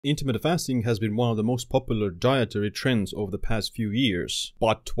Intermittent fasting has been one of the most popular dietary trends over the past few years.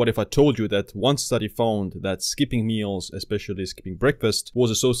 But what if I told you that one study found that skipping meals, especially skipping breakfast, was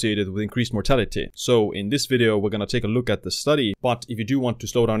associated with increased mortality? So in this video, we're gonna take a look at the study. But if you do want to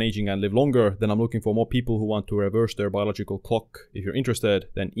slow down aging and live longer, then I'm looking for more people who want to reverse their biological clock. If you're interested,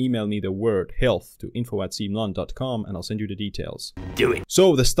 then email me the word health to info@seemlund.com and I'll send you the details. Do it.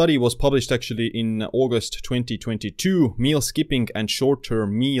 So the study was published actually in August 2022. Meal skipping and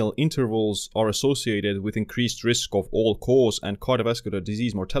short-term meal intervals are associated with increased risk of all-cause and cardiovascular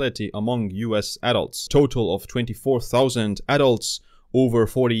disease mortality among US adults. Total of 24,000 adults over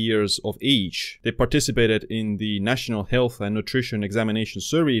 40 years of age. They participated in the National Health and Nutrition Examination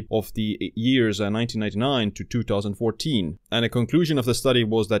Survey of the years 1999 to 2014. And the conclusion of the study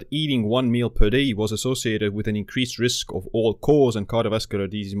was that eating one meal per day was associated with an increased risk of all-cause and cardiovascular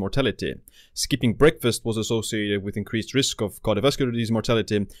disease mortality. Skipping breakfast was associated with increased risk of cardiovascular disease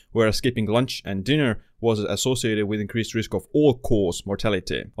mortality, whereas skipping lunch and dinner was associated with increased risk of all-cause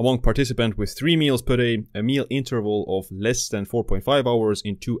mortality. Among participants with 3 meals per day, a meal interval of less than 4.5 hours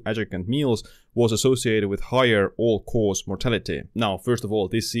in 2 adjunct meals was associated with higher all-cause mortality. Now, first of all,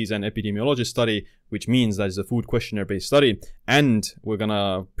 this is an epidemiology study, which means that it's a food questionnaire-based study, and we're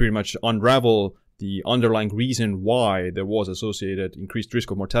gonna pretty much unravel the underlying reason why there was associated increased risk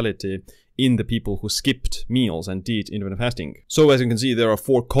of mortality in the people who skipped meals and did intermittent fasting. So as you can see, there are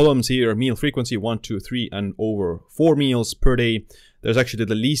 4 columns here: meal frequency, 1, 2, 3, and over 4 meals per day. There's actually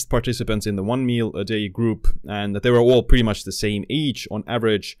the least participants in the 1 meal a day group, and they were all pretty much the same age on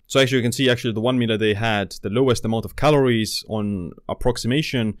average. So actually you can see actually the 1 meal a day had the lowest amount of calories on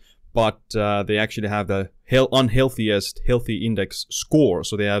approximation, but they actually have the unhealthiest healthy index score.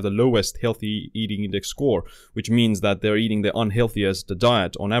 So they have the lowest healthy eating index score, which means that they're eating the unhealthiest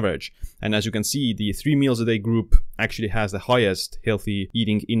diet on average. And as you can see, the 3 meals a day group actually has the highest healthy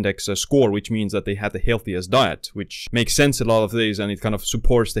eating index score, which means that they had the healthiest diet, which makes sense a lot of days, and it kind of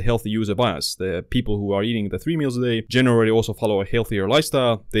supports the healthy user bias. The people who are eating the 3 meals a day generally also follow a healthier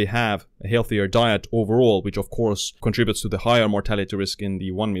lifestyle. They have a healthier diet overall, which of course contributes to the higher mortality risk in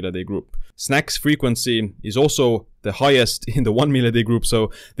the 1 meal a day group. Snacks frequency is also the highest in the 1 meal a day group.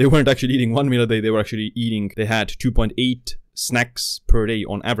 So they weren't actually eating 1 meal a day, they were actually eating, they had 2.8 snacks per day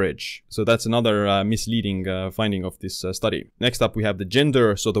on average. So that's another misleading finding of this study. Next up, we have the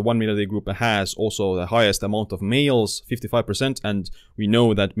gender. So the 1 meal a day group has also the highest amount of males, 55%, and we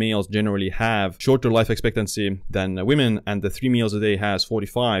know that males generally have shorter life expectancy than women, and the 3 meals a day has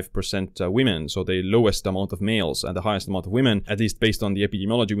 45% women, so the lowest amount of males and the highest amount of women. At least based on the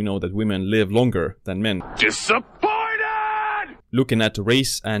epidemiology, we know that women live longer than men. Disappointed! Looking at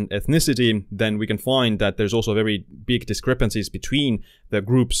race and ethnicity, then we can find that there's also very big discrepancies between the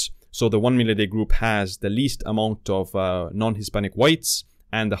groups. So the 1 meal a day group has the least amount of non-Hispanic whites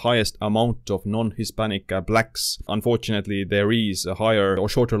and the highest amount of non-Hispanic blacks. Unfortunately, there is a higher or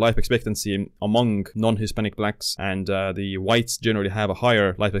shorter life expectancy among non-Hispanic blacks, and the whites generally have a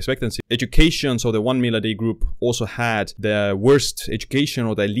higher life expectancy. Education, so the 1 meal a day group also had the worst education,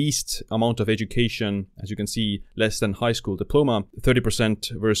 or the least amount of education. As you can see, less than high school diploma,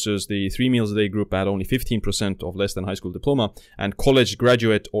 30%, versus the 3 meals a day group had only 15% of less than high school diploma, and college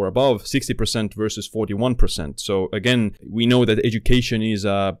graduate or above, 60% versus 41%. So again, we know that education is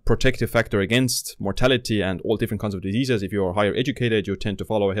a protective factor against mortality and all different kinds of diseases. If you're higher educated, you tend to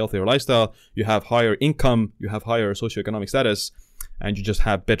follow a healthier lifestyle, you have higher income, you have higher socioeconomic status, and you just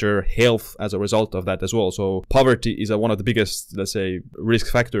have better health as a result of that as well. So poverty is one of the biggest, let's say, risk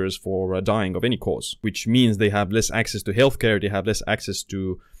factors for dying of any cause, which means they have less access to healthcare, they have less access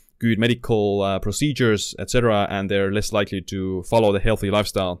to good medical procedures, etc., and they're less likely to follow the healthy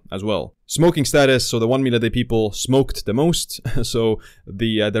lifestyle as well. Smoking status, so the 1 meal a day people smoked the most. So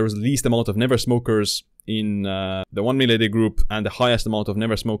there was the least amount of never smokers in the 1 meal a day group and the highest amount of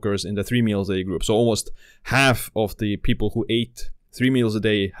never smokers in the 3 meals a day group. So almost half of the people who ate 3 meals a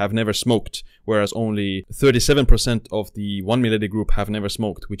day have never smoked, whereas only 37% of the 1 meal a day group have never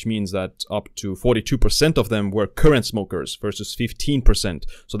smoked, which means that up to 42% of them were current smokers versus 15%.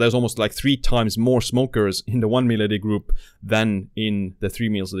 So there's almost like 3 times more smokers in the 1 meal a day group than in the 3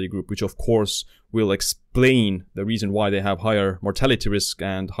 meals a day group, which of course will explain the reason why they have higher mortality risk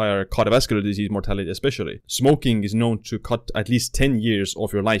and higher cardiovascular disease mortality especially. Smoking is known to cut at least 10 years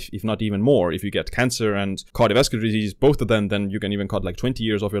of your life, if not even more. If you get cancer and cardiovascular disease, both of them, then you can even cut like 20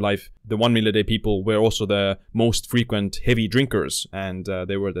 years of your life. The 1 meal a day people were also the most frequent heavy drinkers, and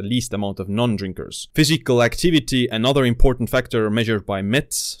they were the least amount of non-drinkers. Physical activity, another important factor measured by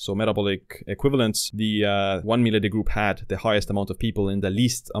METs, so metabolic equivalents. The 1 meal a day group had the highest amount of people in the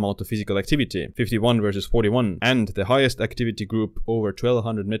least amount of physical activity. 51 versus 41. And the highest activity group, over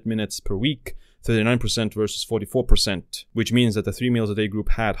 1200 minutes per week, 39% versus 44%, which means that the 3 meals a day group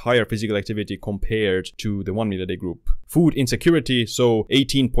had higher physical activity compared to the 1 meal a day group. Food insecurity, so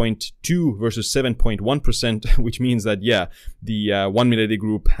 18.2 versus 7.1%, which means that, yeah, the 1 meal a day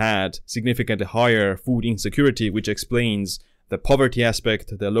group had significantly higher food insecurity, which explains the poverty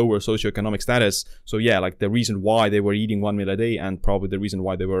aspect, the lower socioeconomic status. So yeah, like the reason why they were eating 1 meal a day, and probably the reason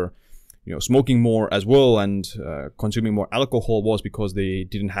why they were, you know, smoking more as well and consuming more alcohol, was because they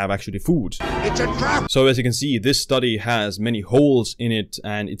didn't have actually food. It's a trap! So as you can see, this study has many holes in it,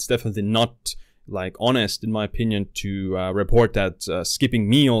 and it's definitely not like honest, in my opinion, to report that skipping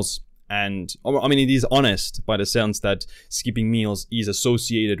meals, and I mean, it is honest by the sense that skipping meals is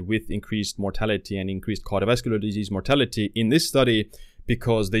associated with increased mortality and increased cardiovascular disease mortality in this study,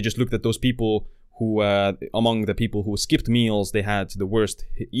 because they just looked at those people who, among the people who skipped meals, they had the worst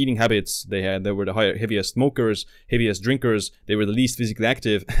eating habits, they were the heaviest smokers, heaviest drinkers, they were the least physically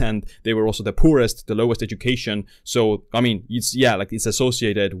active, and they were also the poorest, the lowest education. So, I mean, it's, yeah, like it's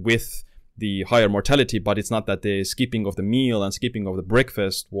associated with the higher mortality, but it's not that the skipping of the meal and skipping of the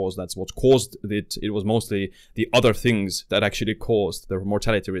breakfast that's what caused it. It was mostly the other things that actually caused the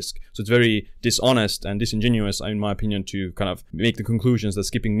mortality risk. So it's very dishonest and disingenuous, in my opinion, to kind of make the conclusions that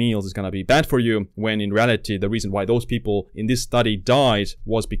skipping meals is going to be bad for you, when in reality the reason why those people in this study died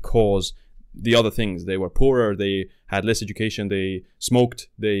was because the other things. They were poorer, they had less education, they smoked,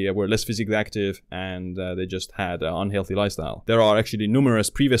 they were less physically active, and they just had an unhealthy lifestyle. There are actually numerous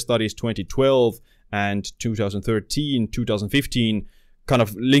previous studies, 2012 and 2013, 2015, kind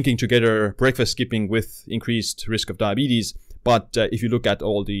of linking together breakfast skipping with increased risk of diabetes. But if you look at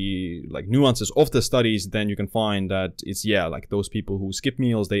all the like nuances of the studies, then you can find that it's, yeah, like those people who skip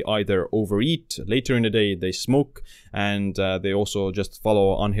meals, they either overeat later in the day, they smoke, and they also just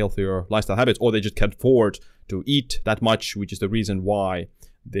follow unhealthier lifestyle habits, or they just can't afford to eat that much, which is the reason why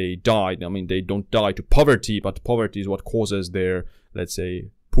they died. I mean, they don't die to poverty, but poverty is what causes their, let's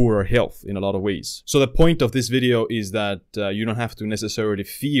say, poorer health in a lot of ways. So the point of this video is that you don't have to necessarily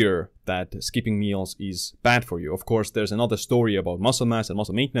fear that skipping meals is bad for you. Of course, there's another story about muscle mass and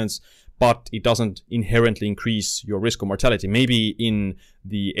muscle maintenance, but it doesn't inherently increase your risk of mortality. Maybe in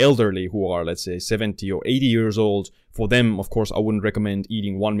the elderly who are, let's say, 70 or 80 years old, for them, of course, I wouldn't recommend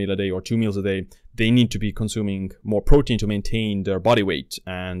eating 1 meal a day or 2 meals a day. They need to be consuming more protein to maintain their body weight.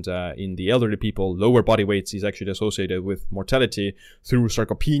 And in the elderly people, lower body weights is actually associated with mortality through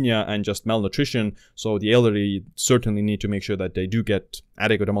sarcopenia and just malnutrition. So the elderly certainly need to make sure that they do get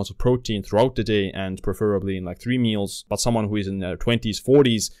adequate amounts of protein throughout the day, and preferably in like 3 meals. But someone who is in their 20s,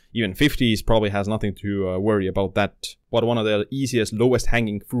 40s, even 50s probably has nothing to worry about that. But one of the easiest, lowest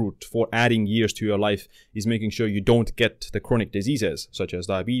hanging fruit for adding years to your life is making sure you don't get the chronic diseases such as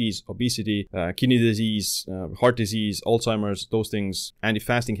diabetes, obesity, kidney disease, heart disease, Alzheimer's, those things. And if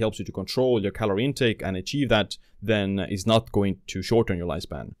fasting helps you to control your calorie intake and achieve that, then it's not going to shorten your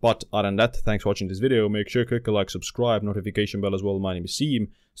lifespan. But other than that, thanks for watching this video. Make sure to click a like, subscribe, notification bell as well. My name is Siim.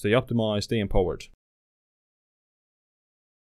 Stay optimized, stay empowered.